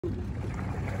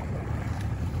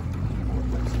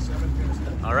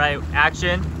All right,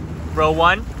 action. Row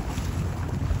one. Have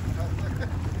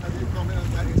you comment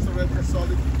on that? It's already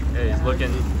solid. Yeah, he's looking.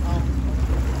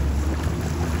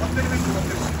 What's the reason of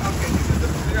this? Okay, this is the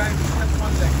right, that's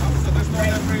one leg. So there's no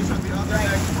leverage on the other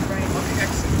leg on the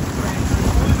exit.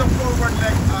 Only the forward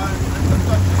leg and the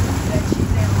touch.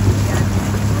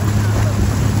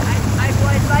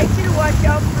 I'd like you to watch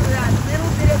out for that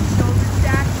little bit of shoulder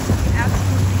stack to be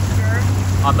absolutely sure.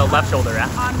 On the left shoulder, yeah?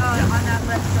 On that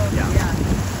left shoulder, Yeah.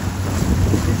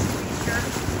 Just to be sure.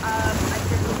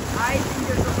 I think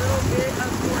there's a little bit of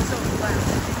torso left.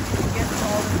 You get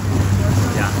all the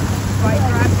torso. Yeah. By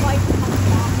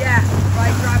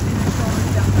dropping the shoulders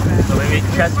down the back. So maybe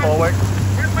chest forward.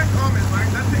 Here's my comment, right?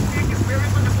 That technique is very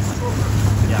much as a stroker.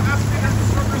 Yeah. As a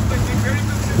stroker's technique, very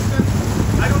consistent.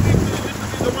 I don't need to be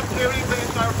the one carrying the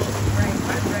entire ball. Right.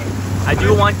 I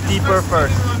do want deeper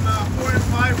first. On 4 and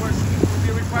 5, where she will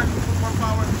be required to put more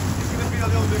power, it's going to be a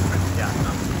little different.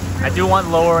 Yeah. I do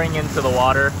want lowering into the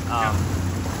water.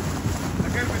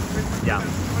 Again, with Yeah. the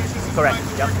situations, it's Correct. fine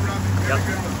to Yep. work around it. Yep.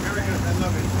 Very good. I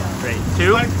love it. Great.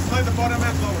 Two. Slide the bottom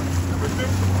end lower. Number 2.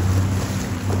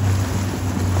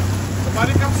 The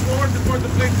body comes forward before the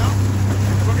plate now.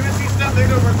 We're going to see that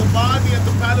later where the body and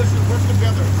the paddle should work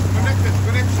together. Connection.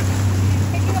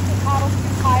 Picking up the paddle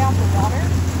too high off the water,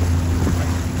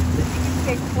 so you can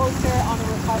stay closer on the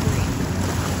recovery.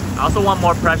 I also want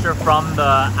more pressure from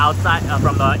the outside,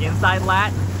 from the inside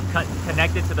lat,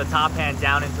 connected to the top hand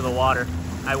down into the water.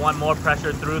 I want more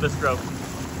pressure through the stroke.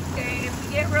 Okay, if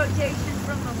you get rotation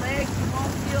from the legs, you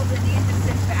won't feel the need to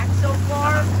sit back so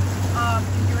far.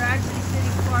 You're actually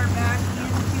sitting far back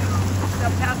into the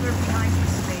paddler behind you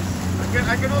space. Again,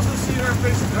 I can also see her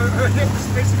facing, her hip is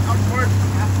facing upward.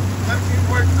 That's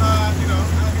inward, in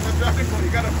the traffic flow, you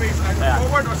got to face either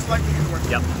forward or slightly inward.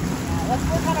 Yep. Let's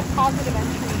work on a positive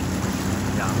entry.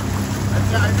 Yeah. I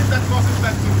think that causes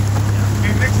that too.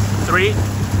 Okay, next. 3.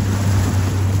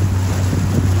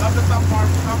 Love the top arm,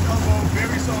 top elbow,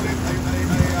 very solid.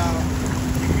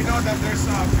 You know that there's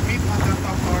meat on the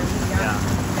top arm. Yeah.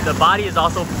 The body is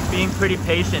also being pretty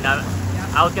patient. I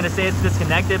was gonna say it's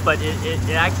disconnected, but it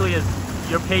actually is.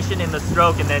 You're patient in the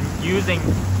stroke and then using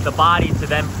the body to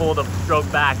then pull the stroke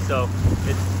back. So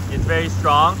it's very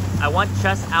strong. I want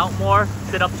chest out more,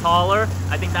 sit up taller.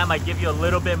 I think that might give you a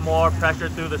little bit more pressure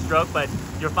through the stroke, but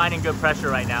you're finding good pressure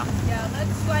right now. Yeah,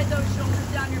 let's slide those shoulders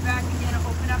down your back again and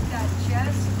open up that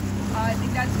chest. I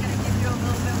think that's going to give you a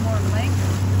little bit more length.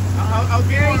 I'll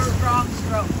be Very more, strong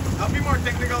stroke. I'll be more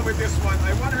technical with this one.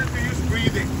 I want her to use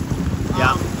breathing.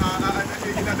 Yeah.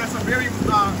 That's a very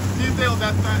detail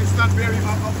that is not very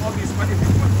obvious. But if you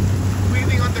put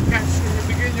breathing on the catch, you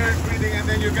begin your breathing, and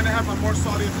then you're going to have a more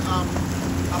solid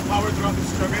power throughout the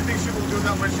stroke. I think she will do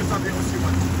that when she's on the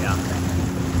OC1. Yeah.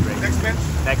 Great. Next bench.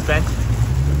 Next bench.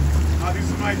 This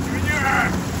is my junior.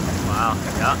 Wow.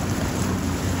 Yeah.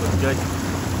 Looks good.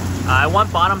 I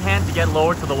want bottom hand to get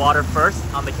lower to the water first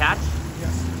on the catch.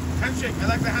 Yes. Handshake. I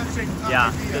like the handshake.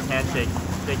 Yeah. Big handshake.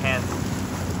 Big hands.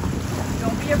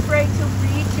 Don't be afraid to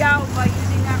reach out by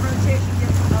using that rotation.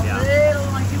 Just a little,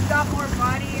 like you've got more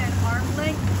body and arm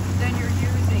length than you're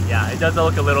using. Yeah, it does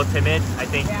look a little timid. I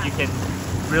think you can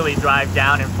really drive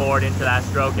down and forward into that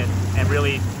stroke and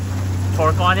really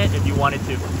torque on it if you wanted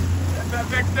to.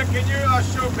 Vector, can you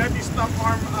show Betty's top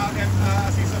arm and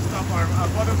Aziza's top arm?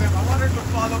 Both of them. I want her to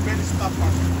follow Betty's top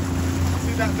arm.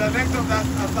 See that the length of that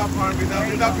top arm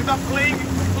without playing.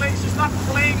 She's not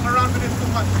playing around with it too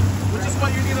much, which is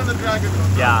what you need on the dragon.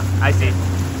 Yeah, I see.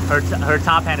 Her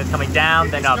top hand is coming down,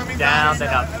 then up, down, then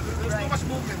up. There's too much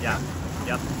movement. Yeah.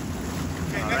 Yep.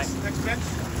 Okay, All next bench.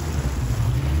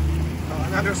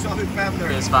 Another solid paddler.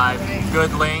 There's 5.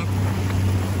 Good length.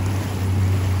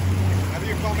 How do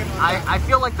you comment on that? I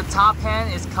feel like the top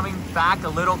hand is coming back a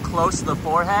little close to the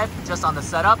forehead just on the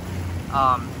setup.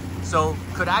 So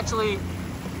could actually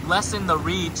lessen the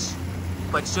reach,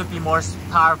 but should be more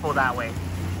powerful that way.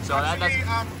 So actually,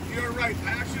 you're right.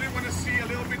 I actually want to see a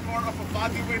little bit more of a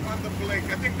body weight on the blade.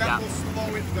 I think that will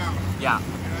slow it down. Yeah.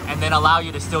 And then allow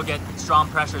you to still get strong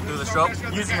pressure through the stroke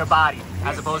using your body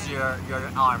as opposed to your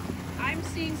arm. I'm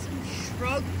seeing some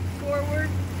shrug forward,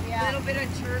 a little bit of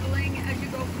turtling as you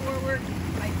go forward.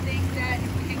 I think that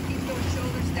if we can keep those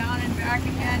shoulders down and back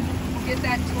again, get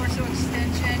that torso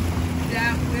extension,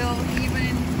 that will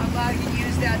even allow you to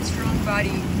use that strong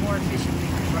body more efficiently.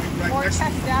 Right. More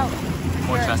chest out.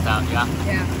 More chest out, yeah.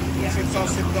 Yeah. Sit down,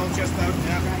 chest out.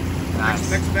 Yeah. Nice.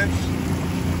 Next bench.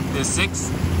 There's 6.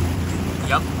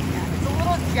 Yep. Yeah, it's a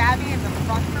little jabby in the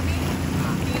front for me.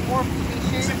 Be more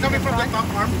patient. Is it coming from the top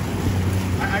arm?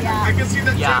 I Yeah. can see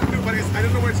that jab too, but I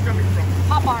don't know where it's coming from.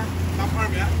 Top arm. Top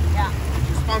arm, yeah? Yeah.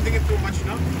 She's pounding it too much, you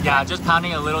know? Yeah, just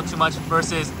pounding a little too much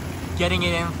versus getting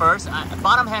it in first.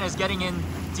 Bottom hand is getting in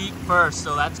deep first,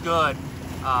 so that's good.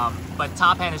 But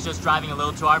top hand is just driving a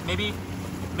little too hard. Maybe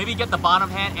get the bottom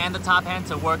hand and the top hand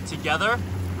to work together,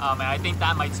 and I think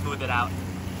that might smooth it out.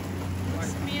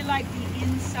 Looks to me like the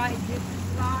inside hip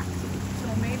is locked. So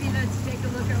maybe let's take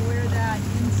a look at where that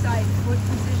inside foot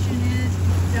position is.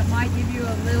 That might give you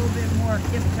a little bit more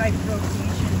hip type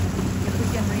rotation if we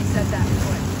can reset that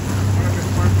foot.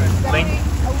 Perfect. Definitely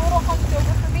a little hunched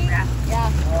over for me. Yeah.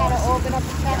 Yeah, kind of open up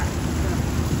the chest.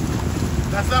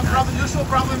 That's the problem, usual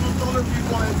problem with taller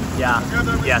people. Is Yeah.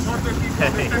 together with Yes. shorter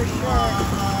people, they tend to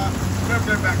curve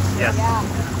their backs. Yes. Yeah.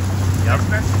 Yep.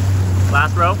 Next.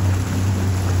 Last row.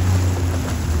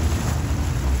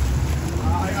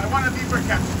 I want a deeper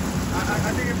catch.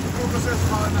 I think it focuses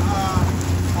on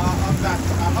that.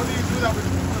 How do you do that with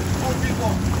four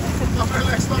people? Upper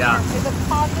legs, upper Yeah. arms. It's a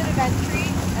positive entry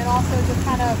and also just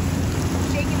kind of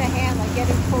shaking the hand, like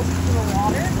getting close to the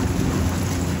water.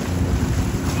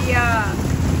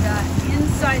 The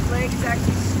inside leg is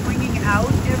actually swinging out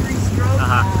every stroke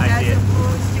I as see it.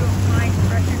 opposed to applying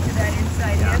pressure to that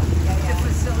inside Yeah. hip Yeah. to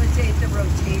facilitate the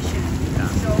rotation. Yeah.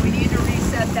 So we need to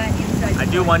reset that inside I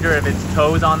do foot. wonder if it's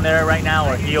toes on there right now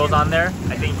or heels on there.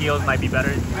 I think heels might be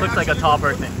better. Looks like a tall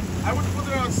person. I would put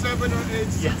it on 7 or 8,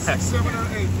 Yeah. 6, 7 or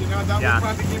 8. You know, that Yeah. would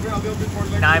probably give it a little bit more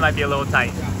leg. 9 might be a little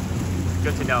tight. Yeah.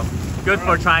 Good to know. Good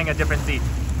for trying a different seat.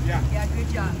 Yeah. Yeah,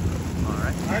 good job. All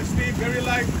right. All right, Steve, very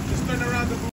light. Just turn around the